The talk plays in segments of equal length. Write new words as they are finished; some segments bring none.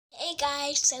Hey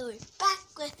guys, so we're back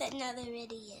with another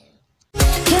video.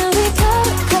 Can we go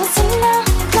closer now?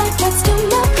 Like let's do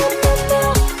now.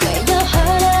 Where your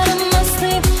heart out of my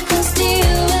sleep, cause to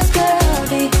you is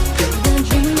cloudy. The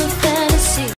dream of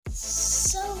fantasy.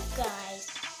 So guys,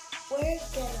 I'm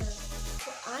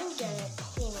gonna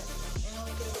clean my room, and I'm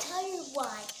gonna tell you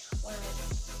why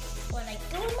when I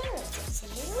go in my room. See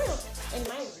in your room, in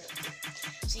my room.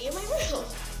 See in my room.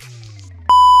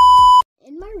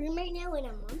 In my room right now, and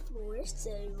I'm on floor, so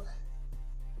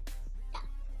yeah.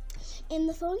 And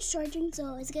the phone's charging,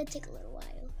 so it's gonna take a little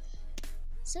while.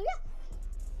 So yeah,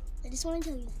 I just want to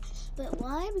tell you that. But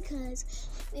why? Because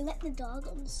we let the dog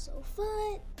on the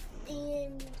sofa,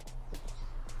 and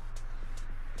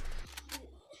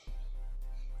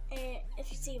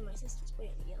if you see my sister's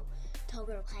video, told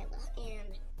her Kyla,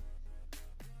 and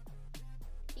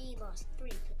he lost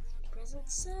 3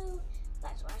 presents, so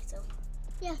that's why. So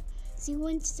yeah. See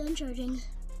when it's done charging.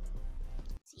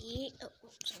 See? Oh,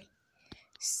 sorry.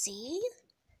 See?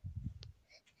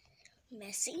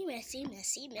 Messy, messy,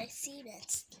 messy, messy,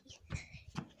 messy.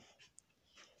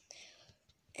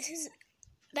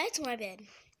 That's my bed.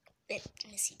 It's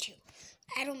messy too.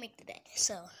 I don't make the bed,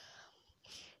 so.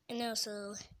 And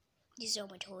also, these are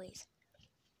my toys.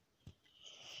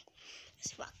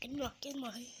 It's rockin'.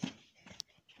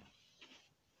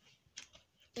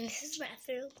 And this is my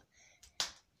bathroom.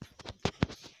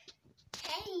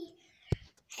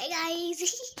 Hey guys,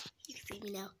 you can see me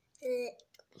now. We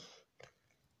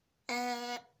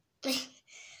have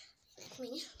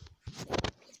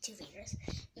 2 liters.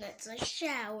 That's a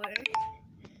shower.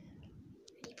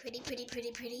 Pretty.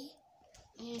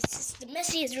 And this is the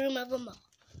messiest room of them all.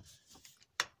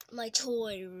 My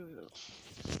toy room.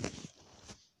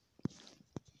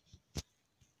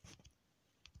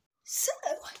 So,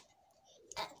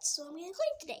 that's what I'm gonna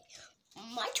clean today.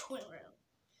 My toy room.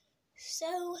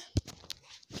 So,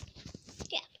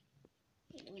 yeah,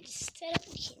 let me just set up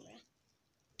the camera.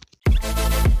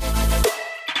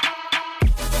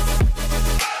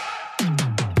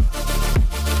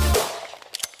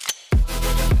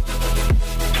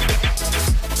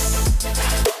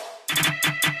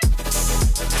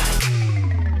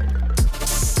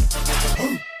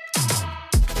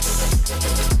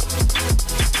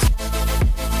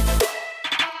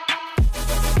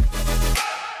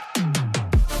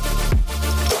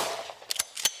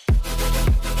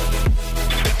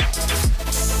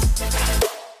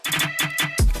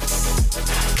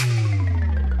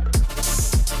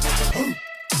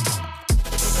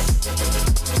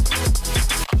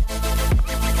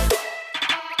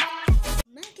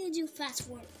 Fast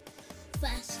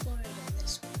forward on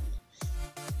this one,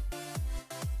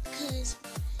 because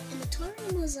in the toy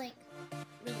room was like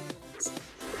really long.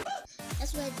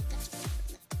 That's why I did fast forward.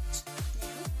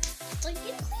 Now it's like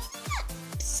you're cleaning up.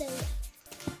 So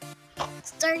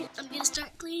yeah, I'm gonna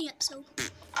start cleaning up. So.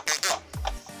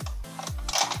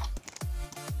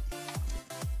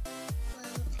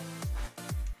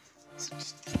 So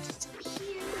just put this over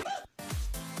here.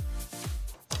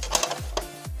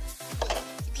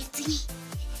 You can see.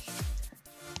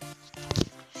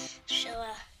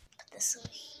 Put this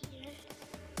over here.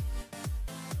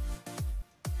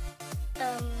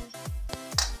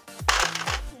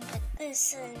 Put this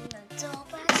in the doll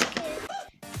basket.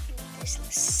 Put this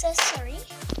accessory.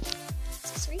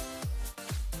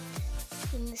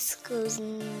 And this goes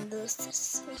in the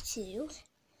accessory too.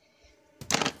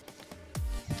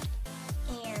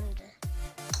 And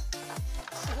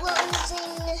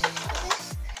closing this.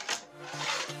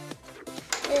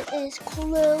 It is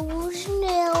closed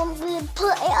now. I'm gonna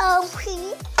put it on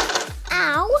here.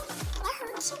 Ow! I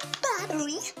hurt so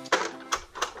badly.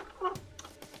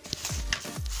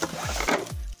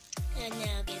 And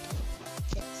now I'm gonna put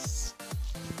this.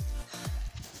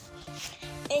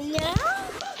 And now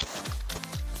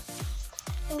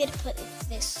I'm gonna put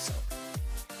this.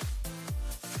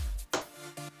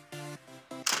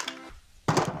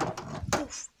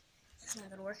 Oof, that's not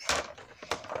gonna work.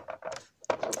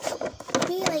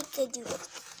 We like to do this.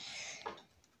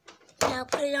 Now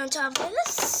put it on top of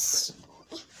this.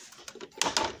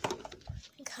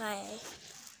 Okay.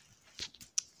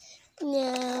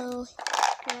 Now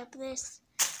grab this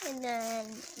and then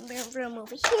move them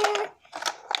over here.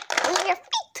 And your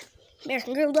feet.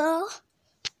 American Girl doll.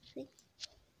 See?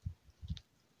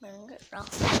 American Girl doll.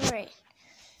 Alright.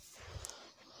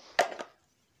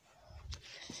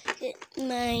 Get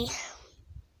my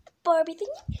Barbie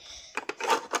thing.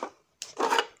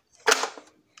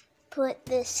 Put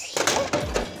this here.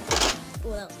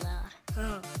 Oh, that was loud.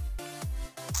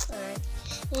 Alright.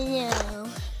 And now,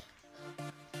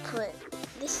 put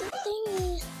this thing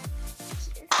here.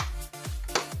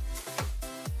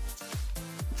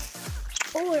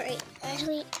 worry.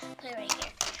 Actually, put it right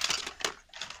here.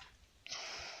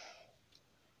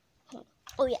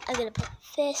 Oh yeah, I'm gonna put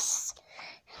this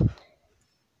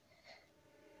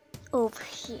over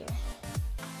here.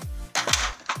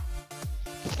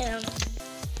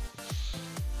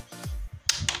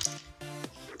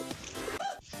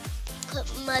 Put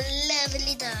my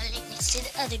lovely doll right next to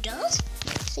the other dolls.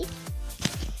 See?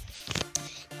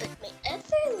 Put my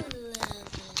other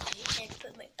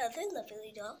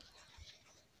lovely doll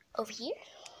over here.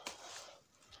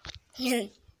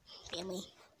 Family.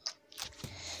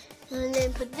 And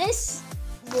then put this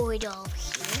boy doll over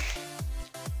here.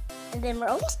 And then we're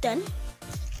almost done.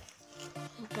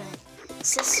 But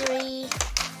accessory,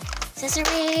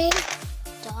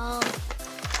 doll,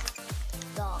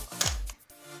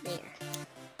 there.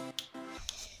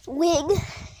 Wig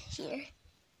here.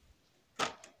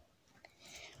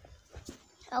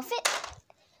 Outfit.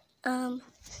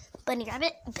 Bunny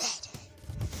rabbit.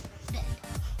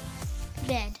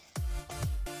 Bed.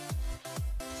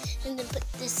 And then put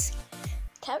this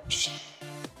couch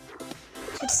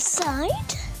to the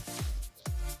side.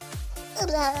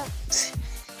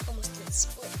 Almost did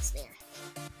splits there.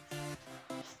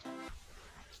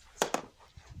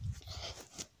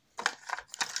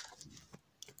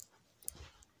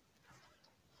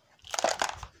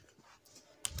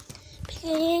 Pick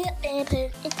it and put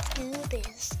it into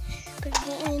this. Put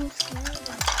it into this.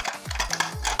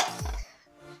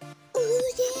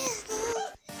 Ooh yeah.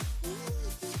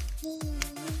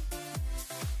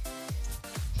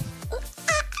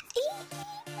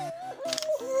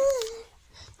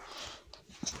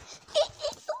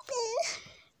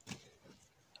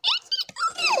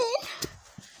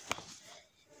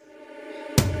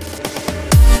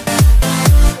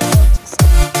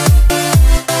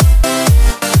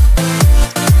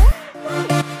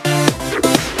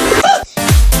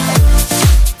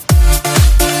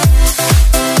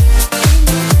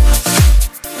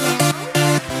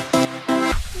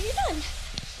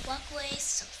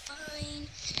 So fine.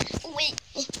 Wait.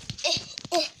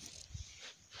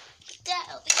 Put that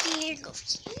over here. Go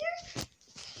here.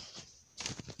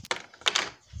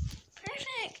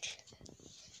 Perfect.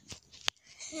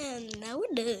 And now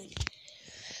we're done.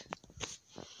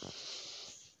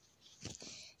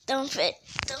 Don't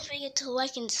forget to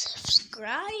like and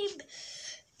subscribe.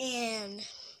 And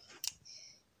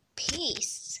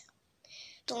peace.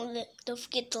 Don't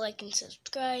forget to like and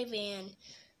subscribe and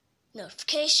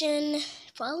notification.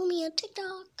 Follow me on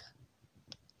TikTok.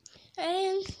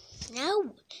 And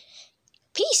now,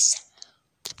 peace.